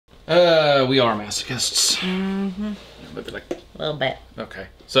We are masochists. Mm-hmm. Maybe like A little bit. okay.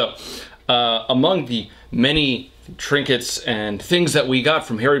 So, among the many trinkets and things that we got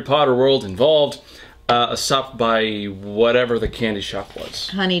from Harry Potter World involved a stop by whatever the candy shop was.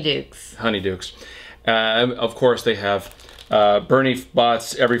 Honeydukes. Honeydukes. Of course, they have Bernie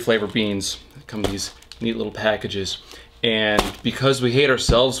Bott's Every Flavor Beans. They come in these neat little packages. And because we hate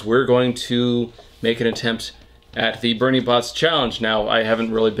ourselves, we're going to make an attempt at the Bernie Bott's challenge. Now, I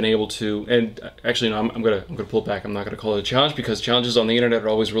haven't really been able to, and actually, no, I'm gonna pull it back. I'm not gonna call it a challenge because challenges on the internet are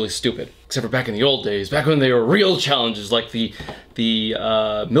always really stupid. Except for back in the old days, back when they were real challenges, like the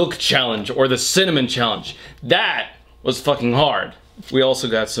milk challenge or the cinnamon challenge. That was fucking hard. We also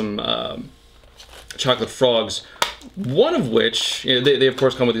got some chocolate frogs. One of which, you know, they of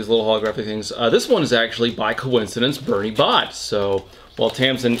course come with these little holographic things. This one is actually, by coincidence, Bernie Bott. So while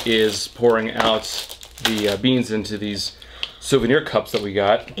Tamsin is pouring out the beans into these souvenir cups that we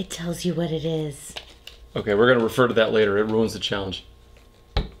got. It tells you what it is. Okay, we're going to refer to that later. It ruins the challenge.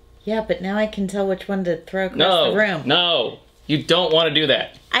 Yeah, but now I can tell which one to throw across the room. No, you don't want to do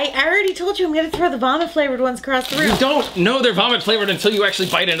that. I already told you I'm going to throw the vomit-flavored ones across the room. You don't know they're vomit-flavored until you actually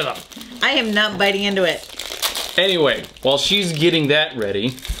bite into them. I am not biting into it. Anyway, while she's getting that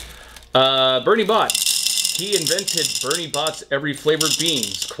ready, Bernie Bott. He invented Bernie Bott's Every Flavored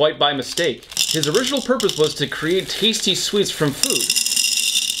Beans, quite by mistake. His original purpose was to create tasty sweets from food.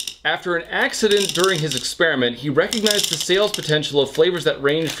 After an accident during his experiment, he recognized the sales potential of flavors that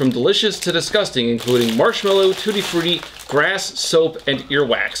ranged from delicious to disgusting, including marshmallow, tutti frutti, grass, soap, and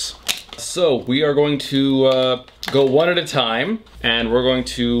earwax. So we are going to go one at a time, and we're going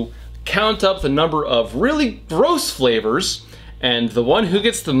to count up the number of really gross flavors, and the one who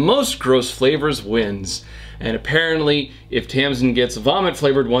gets the most gross flavors wins. And apparently, if Tamsin gets a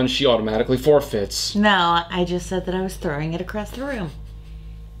vomit-flavored one, she automatically forfeits. No, I just said that I was throwing it across the room.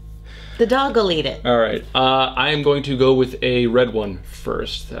 The dog will eat it. All right, I am going to go with a red one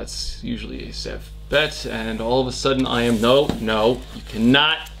first. That's usually a safe bet, and all of a sudden I am, no, you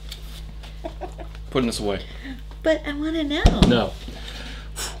cannot. Putting this away. But I want to know. No.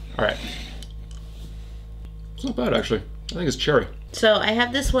 All right. It's not bad, actually. I think it's cherry. So I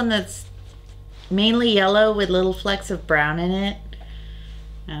have this one that's mainly yellow with little flecks of brown in it.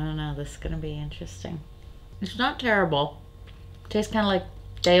 I don't know, this is gonna be interesting. It's not terrible. It tastes kind of like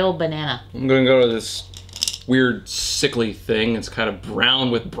day old banana. I'm gonna go to this weird sickly thing. It's kind of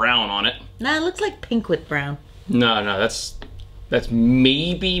brown with brown on it. No, it looks like pink with brown. No, that's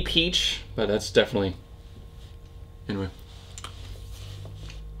maybe peach, but that's definitely, anyway.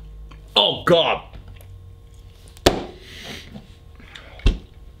 Oh God.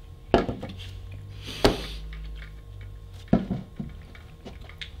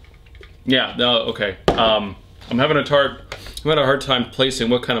 Yeah, no, okay. I'm having a hard time placing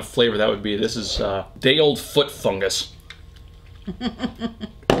what kind of flavor that would be. This is day-old foot fungus.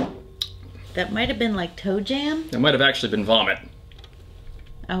 That might have been like toe jam? That might have actually been vomit.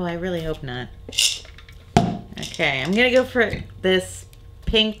 Oh, I really hope not. Okay, I'm gonna go for this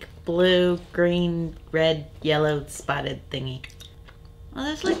pink, blue, green, red, yellow spotted thingy. Oh,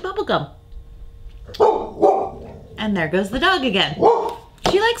 that's like bubblegum. And there goes the dog again.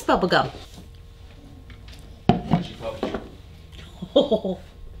 She likes bubblegum. Oh,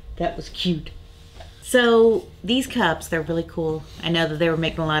 that was cute. So these cups, they're really cool. I know that they were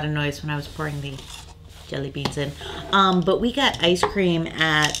making a lot of noise when I was pouring the jelly beans in. But we got ice cream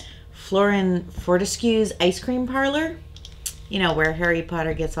at Florin Fortescue's ice cream parlor. You know, where Harry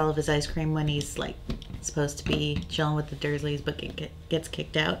Potter gets all of his ice cream when he's like supposed to be chilling with the Dursleys but gets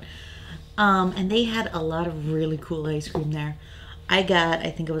kicked out. And they had a lot of really cool ice cream there. I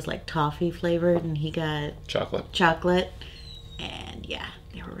think it was like toffee flavored, and he got chocolate. And yeah,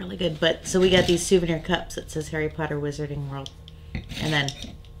 they were really good. But so we got these souvenir cups that says Harry Potter Wizarding World. And then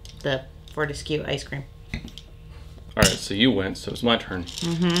the Fortescue ice cream. All right, so you went, so it's my turn.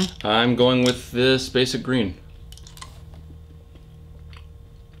 Mm-hmm. I'm going with this basic green.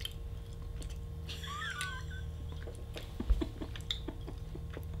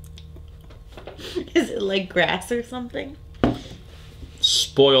 Is it like grass or something?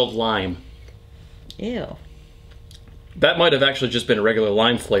 Spoiled lime. Ew. That might have actually just been a regular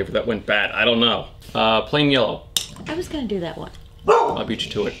lime flavor that went bad. I don't know. Plain yellow. I was gonna do that one. I'll beat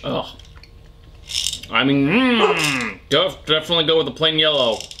you to it. Ugh. I mean, definitely go with the plain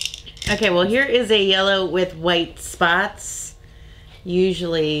yellow. Okay, well here is a yellow with white spots.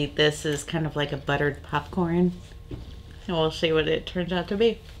 Usually this is kind of like a buttered popcorn. And we'll see what it turns out to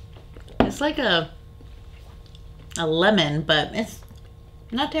be. It's like a lemon, but it's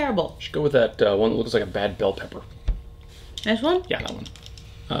not terrible. Should go with that one that looks like a bad bell pepper. This one? Yeah, that one.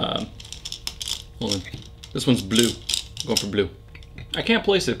 Hold on. This one's blue. I'm going for blue. I can't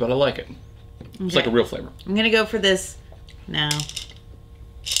place it, but I like it. It's like a real flavor. I'm gonna go for this now.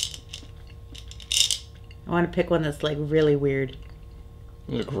 I want to pick one that's like really weird.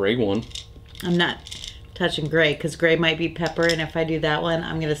 There's a gray one. I'm not touching gray because gray might be pepper, and if I do that one,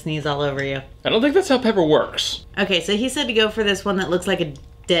 I'm gonna sneeze all over you. I don't think that's how pepper works. Okay, so he said to go for this one that looks like a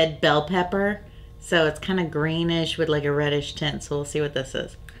dead bell pepper. So it's kind of greenish with like a reddish tint. So we'll see what this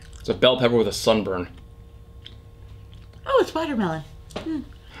is. It's a bell pepper with a sunburn. Oh, it's watermelon.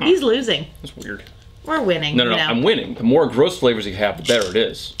 He's losing. That's weird. We're winning. No, I'm winning. The more gross flavors you have, the better it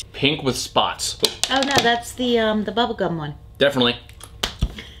is. Pink with spots. Oh no, that's the bubblegum one. Definitely.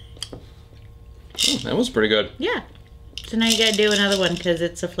 Oh, that was pretty good. Yeah. So now you gotta do another one because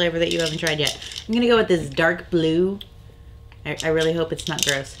it's a flavor that you haven't tried yet. I'm gonna go with this dark blue. I really hope it's not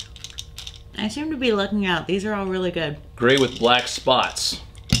gross. I seem to be looking out. These are all really good. Gray with black spots.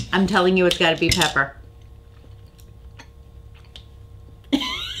 I'm telling you, it's gotta be pepper.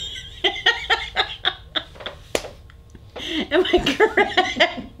 Am I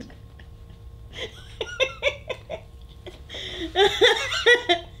correct?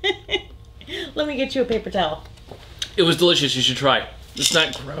 Let me get you a paper towel. It was delicious. You should try. It's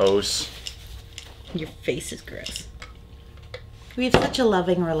not gross. Your face is gross. We have such a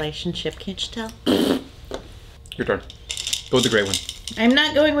loving relationship, can't you tell? Your turn. Go with the gray one. I'm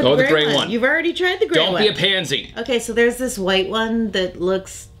not going with the gray one. You've already tried the gray one. Don't be a pansy. Okay, so there's this white one that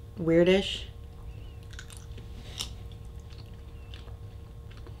looks weirdish.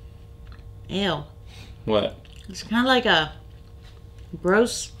 Ew. What? It's kind of like a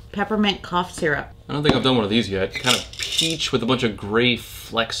gross peppermint cough syrup. I don't think I've done one of these yet. Kind of peach with a bunch of gray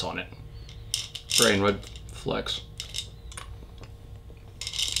flecks on it. Gray and red flecks.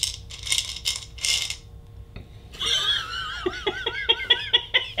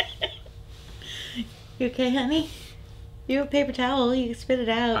 You okay, honey? You have a paper towel. You can spit it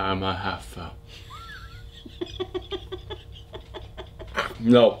out. I'm a half.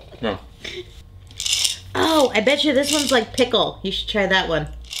 No. Oh, I bet you this one's like pickle. You should try that one.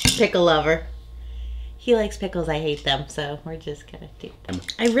 Pickle lover. He likes pickles. I hate them, so we're just gonna do them.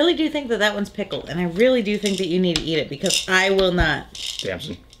 I really do think that that one's pickle, and I really do think that you need to eat it because I will not.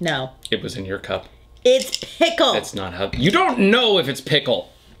 Damson. No. It was in your cup. It's pickle. That's not how. You don't know if it's pickle.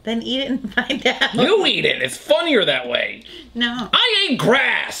 Then eat it and find out. You eat it. It's funnier that way. No. I ate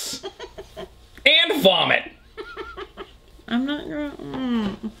grass and vomit. I'm not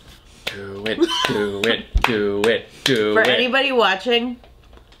gonna. Do it, do it, do it, do it. For anybody watching,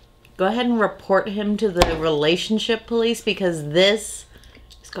 go ahead and report him to the relationship police because this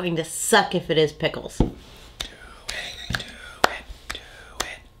is going to suck if it is pickles. Do it, do it, do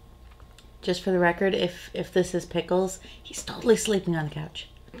it. Just for the record, if this is pickles, he's totally sleeping on the couch.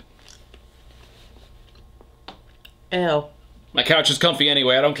 Ew. My couch is comfy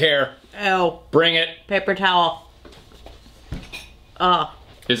anyway. I don't care. Ew. Bring it. Paper towel. Oh.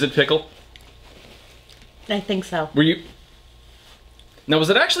 Is it pickle? I think so. Were you... Now, was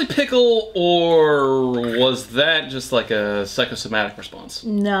it actually pickle, or was that just like a psychosomatic response?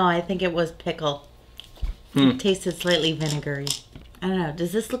 No, I think it was pickle. It tasted slightly vinegary. I don't know.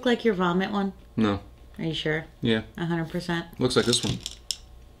 Does this look like your vomit one? No. Are you sure? Yeah. 100%? Looks like this one.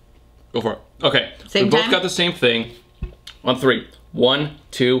 Go for it. Okay. Same we both time? got the same thing. On 3. 1,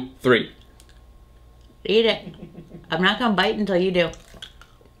 2, 3. Eat it. I'm not going to bite until you do.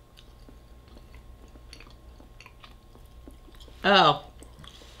 Oh.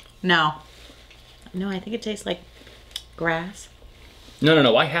 No. No, I think it tastes like grass.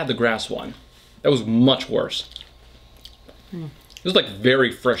 No. I had the grass one. That was much worse. It was like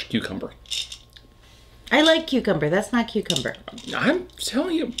very fresh cucumber. I like cucumber. That's not cucumber. I'm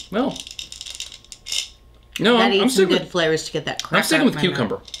telling you. Well. No, Gotta eat I'm some sticking good flavors to get that crap I'm sticking out with of my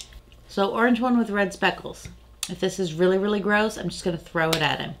cucumber. mouth. So orange one with red speckles. If this is really, really gross, I'm just going to throw it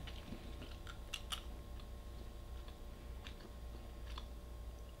at him.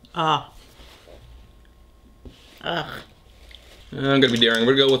 Ah. Ugh. I'm going to be daring.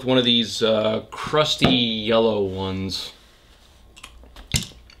 We're going to go with one of these crusty yellow ones.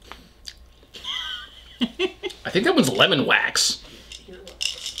 I think that one's lemon wax.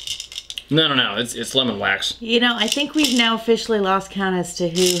 No. It's lemon wax. You know, I think we've now officially lost count as to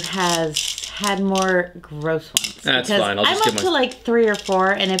who has had more gross ones. That's because fine. I'll just I'm up to like 3 or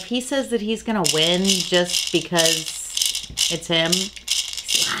 4, and if he says that he's gonna win just because it's him,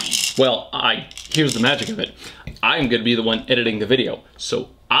 he's lying. Well, here's the magic of it. I'm gonna be the one editing the video, so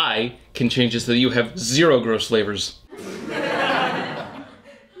I can change this so that you have 0 gross flavors.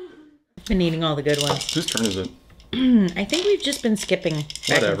 Been eating all the good ones. Whose turn is it? I think we've just been skipping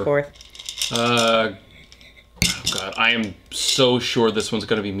back and forth. Oh God, I am so sure this one's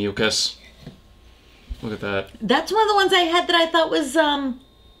gonna be mucus. Look at that. That's one of the ones I had that I thought was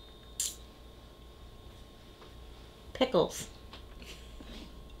pickles.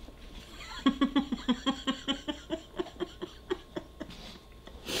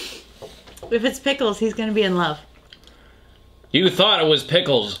 If it's pickles, he's gonna be in love. You thought it was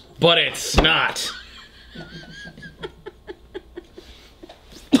pickles, but it's not.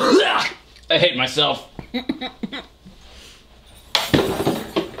 I hate myself.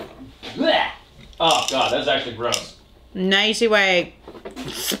 Oh God, that's actually gross. Now you see why I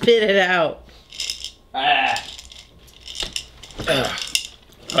spit it out. Why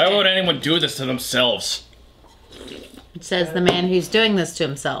would anyone do this to themselves? It says the man who's doing this to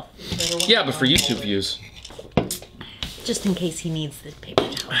himself. Yeah, but for YouTube views. Just in case he needs the paper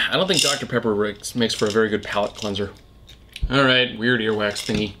towel. I don't think Dr. Pepper makes for a very good palate cleanser. Alright, weird earwax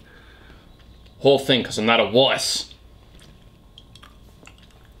thingy. Whole thing, because I'm not a wuss.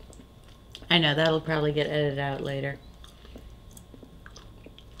 I know, that'll probably get edited out later.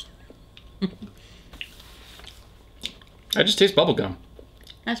 I just taste bubblegum.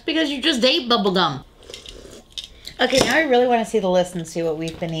 That's because you just ate bubblegum. Okay, now I really want to see the list and see what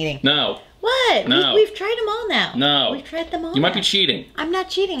we've been eating. No. What? No. We've tried them all now. No. We've tried them all. You might be cheating. I'm not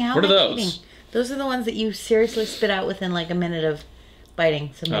cheating. How what am are I those? cheating? Those are the ones that you seriously spit out within like a minute of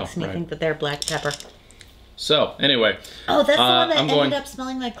biting. So it makes me think that they're black pepper. So, anyway. Oh, that's the one that ended up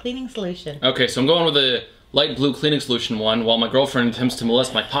smelling like cleaning solution. Okay, so I'm going with the light blue cleaning solution one while my girlfriend attempts to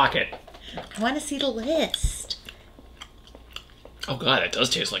molest my pocket. I want to see the list. Oh God, it does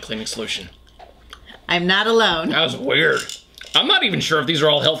taste like cleaning solution. I'm not alone. That was weird. I'm not even sure if these are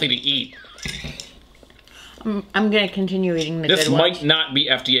all healthy to eat. I'm going to continue eating the good ones. This might not be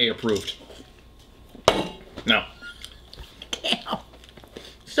FDA approved. No. Damn.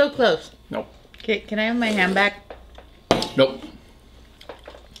 So close. Nope. Okay, can I have my hand back? Nope.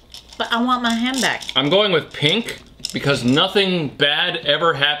 But I want my hand back. I'm going with pink because nothing bad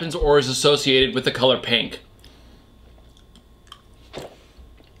ever happens or is associated with the color pink.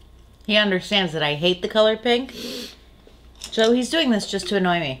 He understands that I hate the color pink. So he's doing this just to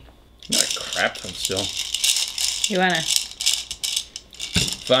annoy me. Not a crap ton still. You wanna?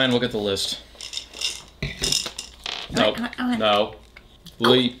 Fine, we'll get the list. Nope. On. No.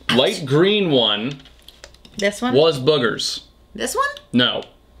 Light green one. This one? Was boogers. This one? No.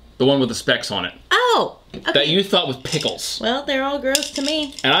 The one with the specks on it. Oh! Okay. That you thought was pickles. Well, they're all gross to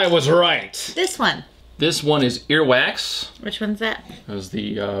me. And I was right. This one. This one is earwax. Which one's that? That was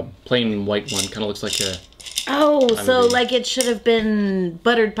the plain white one. Kind of looks like a... Oh, so like it should have been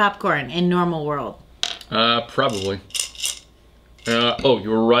buttered popcorn in normal world. Probably. Oh, you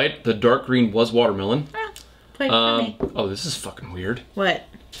were right. The dark green was watermelon. Quite funny. Oh, this is fucking weird. What?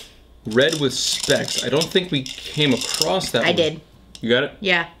 Red with specks. I don't think we came across that one. I did. You got it?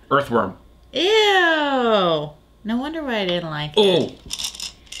 Yeah. Earthworm. Ew. No wonder why I didn't like it. Oh!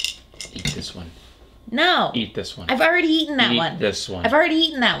 Eat this one. No. Eat this one. I've already eaten that one. Eat this one. I've already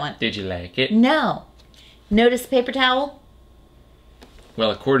eaten that one. Did you like it? No. Notice the paper towel?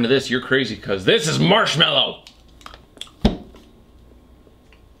 Well, according to this, you're crazy because this is marshmallow.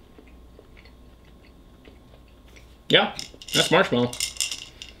 Yeah, that's marshmallow.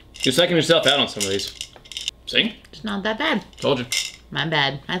 You're psyching yourself out on some of these. See? It's not that bad. Told you. My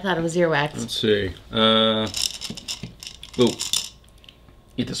bad. I thought it was earwax. Let's see. Ooh.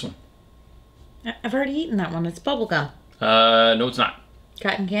 Eat this one. I've already eaten that one. It's bubblegum. No, it's not.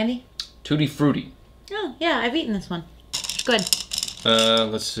 Cotton candy? Tutti Frutti. Oh, yeah, I've eaten this one. Good.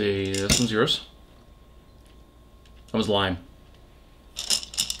 Let's see. This one's yours. That was lime.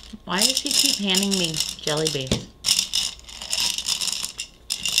 Why does he keep handing me jelly beans?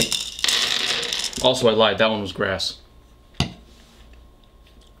 Also, I lied. That one was grass.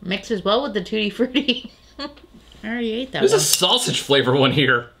 Mixes well with the Tutti Frutti. I already ate that There's one. a sausage flavor one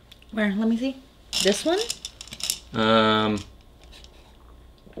here. Where? Let me see. This one?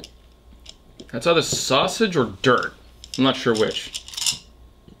 That's either sausage or dirt. I'm not sure which.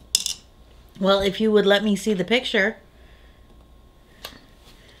 Well, if you would let me see the picture. Do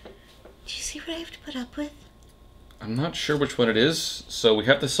you see what I have to put up with? I'm not sure which one it is, so we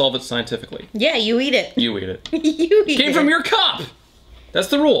have to solve it scientifically. Yeah, you eat it. You eat it. You eat it. Came from your cup! That's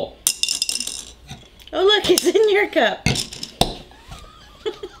the rule. Oh, look, it's in your cup.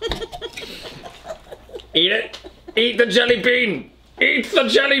 Eat it. Eat the jelly bean. Eat the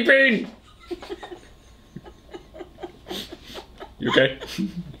jelly bean. You okay?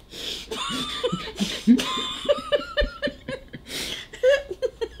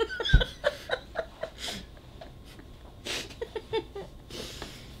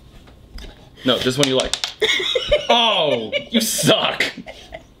 No, this one you like. Oh, you suck.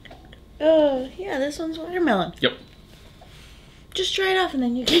 Oh, yeah, this one's watermelon. Yep. Just try it off and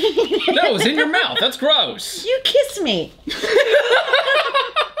then you can eat it. No, it's in your mouth. That's gross. You kiss me.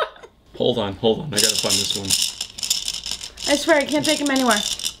 Hold on. I gotta find this one. I swear I can't take them anywhere.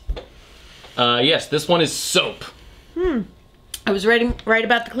 Yes, this one is soap. I was right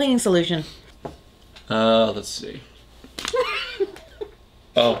about the cleaning solution. Let's see.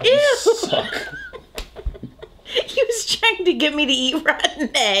 Oh, Ew. you suck. He was trying to get me to eat rotten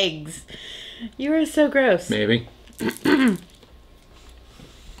eggs. You are so gross. Maybe. It's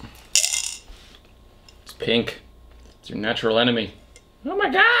pink. It's your natural enemy. Oh my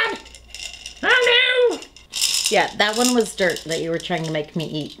god! Oh no! Yeah, that one was dirt that you were trying to make me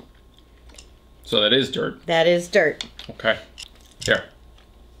eat. So that is dirt. That is dirt. Okay. Here.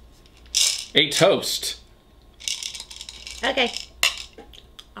 A toast. Okay.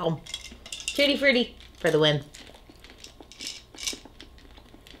 Oh. Tutti frutti for the win.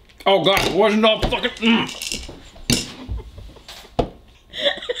 Oh god, it wasn't all fucking...